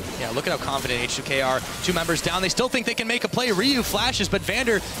wants blood. Yeah, look at how confident H2k are. Two members down. They still think they can make a play. Ryu flashes, but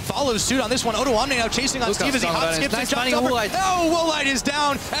Vander follows suit on this one. Odoamne now chasing on Steve as he hop skips and jumps over. Oh, Woolite is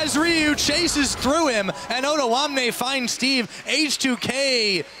down as Ryu chases through him, and Odoamne finds Steve.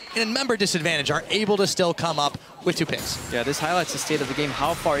 H2k in a member disadvantage are able to still come up with 2 picks. Yeah, this highlights the state of the game,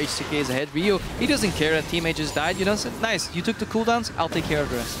 how far H2k is ahead. Ryu, he doesn't care that teammate just died, you know, so nice, you took the cooldowns, I'll take care of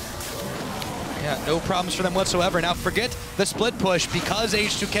the rest. Yeah, no problems for them whatsoever. Now forget the split push because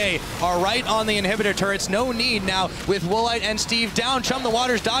H2k are right on the inhibitor turrets. No need now with Woolite and Steve down. Chum the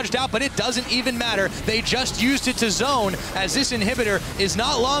Waters dodged out, but it doesn't even matter. They just used it to zone as this inhibitor is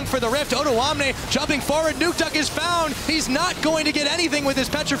not long for the rift. Odoamne jumping forward. Nukeduck is found. He's not going to get anything with his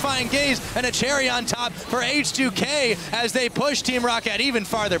petrifying gaze, and a cherry on top for H2k as they push Team Roccat even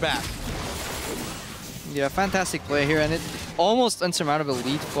farther back. Yeah, fantastic play here, and it almost unsurmountable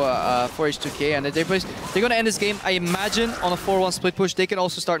lead for H2k, and they're going to end this game, I imagine, on a 4-1 split push. They can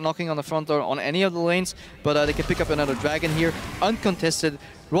also start knocking on the front door on any of the lanes, but they can pick up another dragon here, uncontested.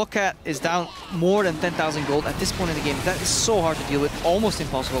 Roccat is down more than 10,000 gold at this point in the game. That is so hard to deal with, almost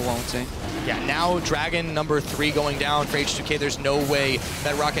impossible, one would say. Yeah, now Dragon number 3 going down for H2k. There's no way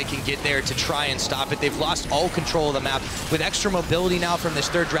that Roccat can get there to try and stop it. They've lost all control of the map. With extra mobility now from this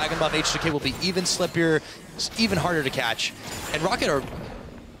third Dragon buff, H2k will be even slippier, even harder to catch. And Roccat are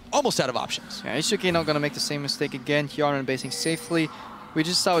almost out of options. Yeah, H2k not going to make the same mistake again. Yarnan basing safely. We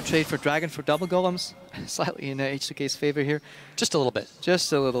just saw a trade for Dragon for double golems, slightly in H2k's favor here. Just a little bit.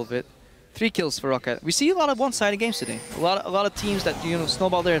 Just a little bit. 3 kills for Roccat. We see a lot of one-sided games today. A lot of teams that, you know,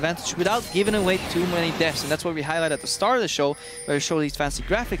 snowball their advantage without giving away too many deaths, and that's what we highlight at the start of the show, where we show these fancy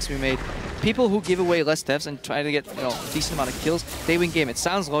graphics we made. People who give away less deaths and try to get, you know, a decent amount of kills, they win game. It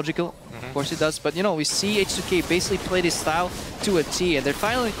sounds logical, of course it does, but you know, we see H2k basically play this style to a T, and they're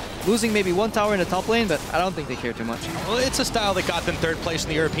finally losing maybe one tower in the top lane, but I don't think they care too much. Well, it's a style that got them 3rd place in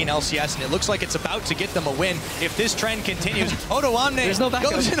the European LCS, and it looks like it's about to get them a win if this trend continues. Odoamne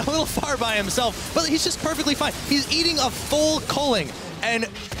goes in a little far by himself, but he's just perfectly fine. He's eating a full culling. and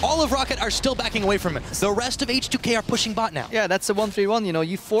all of Roccat are still backing away from it. The rest of H2k are pushing bot now. Yeah, that's the 1-3-1. You know,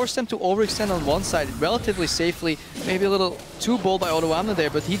 you force them to overextend on one side relatively safely. Maybe a little too bold by Odoamne there,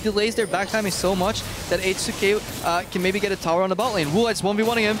 but he delays their back timing so much that H2k can maybe get a tower on the bot lane. Woolite's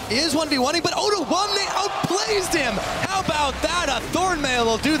 1v1ing him. He is 1v1ing, but Odoamne outplays him. How about that? A Thornmail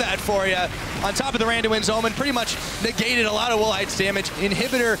will do that for you. On top of the Randuin's Omen, pretty much negated a lot of Woolite's damage.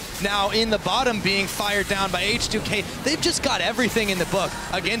 Inhibitor now in the bottom being fired down by H2k. They've just got everything in the book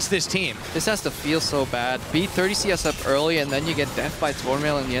against this team. This has to feel so bad. Beat 30 CS up early, and then you get death by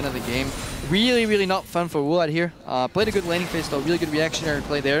Thornmail in the end of the game. Really, really not fun for Woolite here. Played a good laning phase though, really good reactionary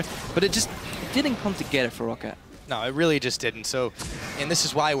play there, but it didn't come together for Roccat. No, it really just didn't. So, and this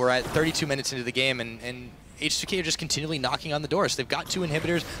is why we're at 32 minutes into the game, and H2k are just continually knocking on the doors. They've got 2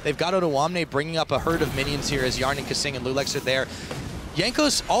 inhibitors. They've got Odoamne bringing up a herd of minions here as Yarn and Kasing and Lulex are there.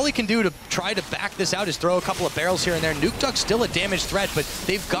 Jankos, all he can do to try to back this out is throw a couple of barrels here and there. Nuke Duck's still a damage threat, but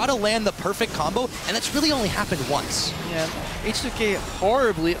they've got to land the perfect combo, and that's really only happened once. Yeah, H2k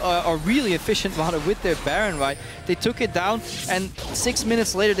horribly are really efficient about it with their Baron, right? They took it down, and 6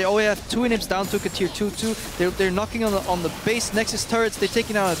 minutes later, they only have 2 inhibs down, took a tier 2-2. They're knocking on the base Nexus turrets. They're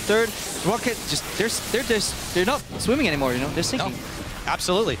taking out a third. Roccat they're not swimming anymore. You know, they're sinking. No,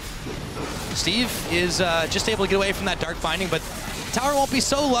 absolutely. Steve is just able to get away from that Dark Binding, but Tower won't be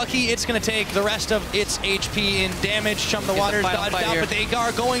so lucky. It's going to take the rest of its HP in damage. Chum the Waters dodged out, but they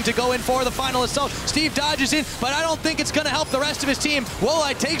are going to go in for the final assault. Steve dodges in, but I don't think it's going to help the rest of his team.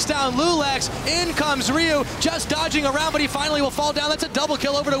 Woolite takes down Lulex. In comes Ryu, just dodging around, but he finally will fall down. That's a double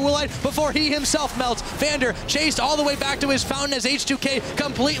kill over to Woolite before he himself melts. Vander chased all the way back to his fountain as H2k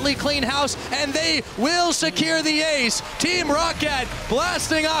completely clean house, and they will secure the ace. Team Roccat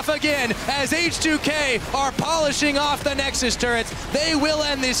blasting off again as H2k are polishing off the Nexus turrets. They will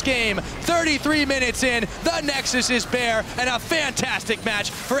end this game. 33 minutes in, the Nexus is bare, and a fantastic match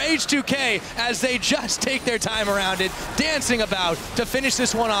for H2k as they just take their time around it, dancing about to finish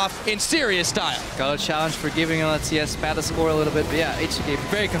this one off in serious style. Got a challenge for giving LCS spat the score a little bit, but yeah, H2k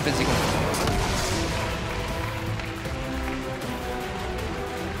very convincing.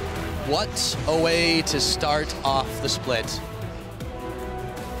 What a way to start off the split.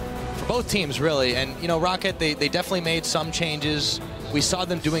 For both teams, really. And, you know, Roccat, they definitely made some changes. We saw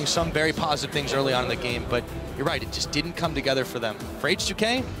them doing some very positive things early on in the game, but you're right, it just didn't come together for them. For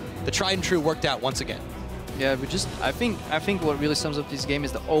H2k, the tried and true worked out once again. Yeah, I think what really sums up this game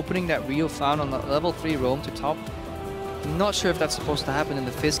is the opening that Rio found on the level 3 roam to top. Not sure if that's supposed to happen in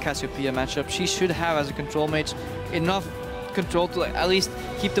the Fizz Cassiopeia matchup. She should have, as a control mage, enough control to at least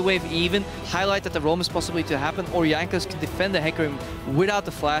keep the wave even, highlight that the roam is possibly to happen, or Jankos can defend the Hecarim without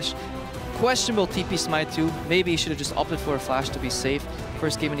the flash. Questionable TP Smite too. Maybe he should have just opted for a flash to be safe.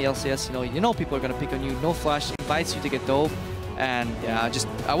 First game in the LCS, you know people are gonna pick on you. No flash invites you to get dove, and yeah,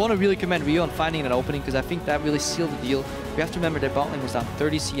 I want to really commend Rio on finding an opening because I think that really sealed the deal. We have to remember their bot lane was down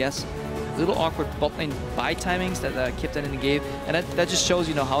 30 CS. Little awkward bot lane buy timings that Kipten in the game, and that just shows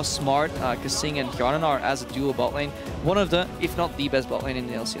how smart Kasing and Hjarnan are as a duo bot lane. One of the, if not the best bot lane in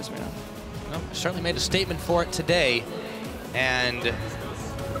the LCS right now. Well, certainly made a statement for it today, and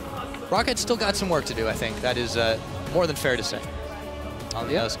Rocket's still got some work to do. I think that is more than fair to say. On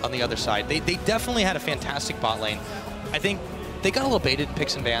the other side, they definitely had a fantastic bot lane. I think they got a little baited in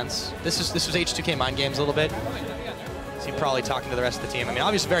picks and bans. This was H2k mind games a little bit. He's probably talking to the rest of the team. I mean,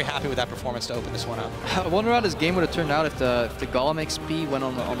 obviously very happy with that performance to open this one up. I wonder how this game would have turned out if the Golem XP went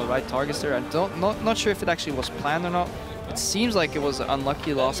on the right targets there. I'm not sure if it actually was planned or not. It seems like it was an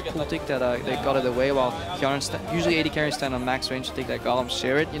unlucky lost pool tick that they got it away while usually AD carries stand on max range to take that Golem,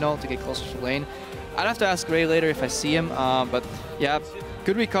 share it, to get closer to lane. I'd have to ask Ray later if I see him, but yeah.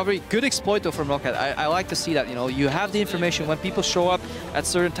 Good recovery, good exploit though from Roccat. I like to see that, you have the information when people show up at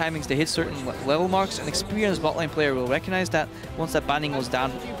certain timings, they hit certain level marks. An experienced bot lane player will recognize that once that banding was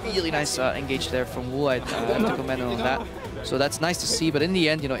down. Really nice engage there from Woolite to comment on that. So that's nice to see, but in the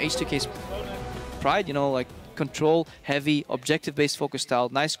end, H2k's pride, like control, heavy, objective-based focus style,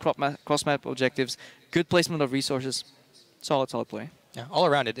 nice cross-map objectives, good placement of resources, solid play. Yeah, all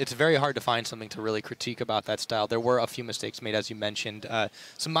around it, it's very hard to find something to really critique about that style. There were a few mistakes made, as you mentioned.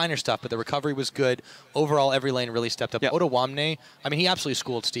 Some minor stuff, but the recovery was good. Overall, every lane really stepped up. Yep. Odoamne, I mean, he absolutely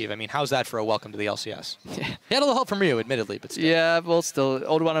schooled Steve. I mean, how's that for a welcome to the LCS? Yeah. He had a little help from Ryu, admittedly, but still. Yeah, well, still,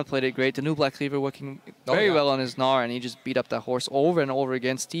 Odoamne played it great. The new Black Cleaver working very well on his Gnar, and he just beat up that horse over and over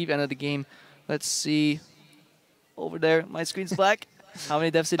again. Steve ended the game. Let's see. Over there, my screen's black. How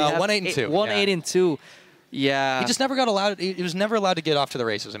many deaths did he have? 1-8-2. 1-8-2 Yeah. He just never got allowed. He was never allowed to get off to the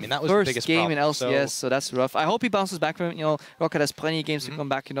races. I mean, that was the biggest problem. First game in LCS, so that's rough. I hope he bounces back from it. Roccat has plenty of games to come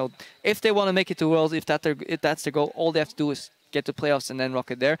back. If they want to make it to Worlds, if that's their goal, all they have to do is get to playoffs and then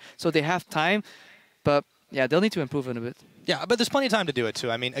Roccat there. So they have time, but yeah, they'll need to improve it a bit. Yeah, but there's plenty of time to do it, too.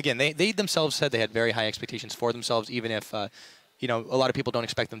 I mean, again, they themselves said they had very high expectations for themselves, even if, you know, a lot of people don't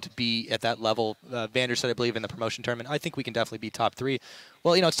expect them to be at that level. Vander said, I believe, in the promotion tournament, I think we can definitely be top 3.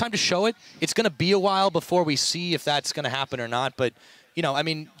 Well, you know, it's time to show it. It's going to be a while before we see if that's going to happen or not, but, you know, I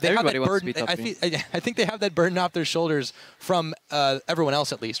mean, they Everybody have that wants to burden. be top 3. I think they have that burden off their shoulders from everyone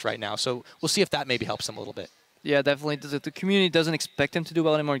else, at least, right now. So we'll see if that maybe helps them a little bit. Yeah, definitely. The community doesn't expect them to do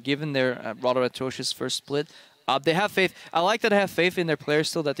well anymore, given their rather atrocious first split. They have faith. I like that they have faith in their players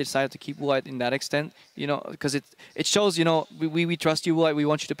still, that they decided to keep Woolite in that extent, you know, because it shows, you know, we trust you, Woolite. We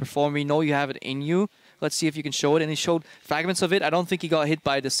want you to perform. We know you have it in you. Let's see if you can show it. And he showed fragments of it. I don't think he got hit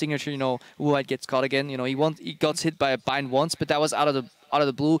by the signature, you know, Woolite gets caught again. You know, he got hit by a bind once, but that was out of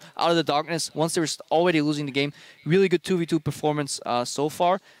the blue, out of the darkness. Once they were already losing the game. Really good 2v2 performance so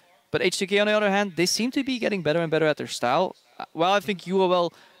far. But H2k, on the other hand, they seem to be getting better and better at their style. While I think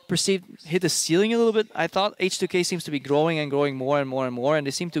UOL hit the ceiling a little bit, I thought H2k seems to be growing and growing more and more and more, and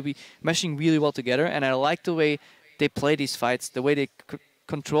they seem to be meshing really well together. And I like the way they play these fights, the way they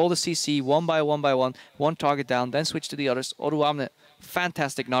control the CC one by one, one target down, then switch to the others. Oruamne,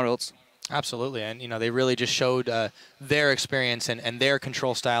 fantastic Gnarls. Absolutely, and you know, they really just showed their experience and their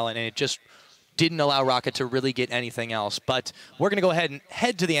control style, and it just didn't allow Roccat to really get anything else. But we're going to go ahead and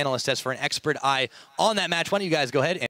head to the analyst test for an expert eye on that match. Why don't you guys go ahead and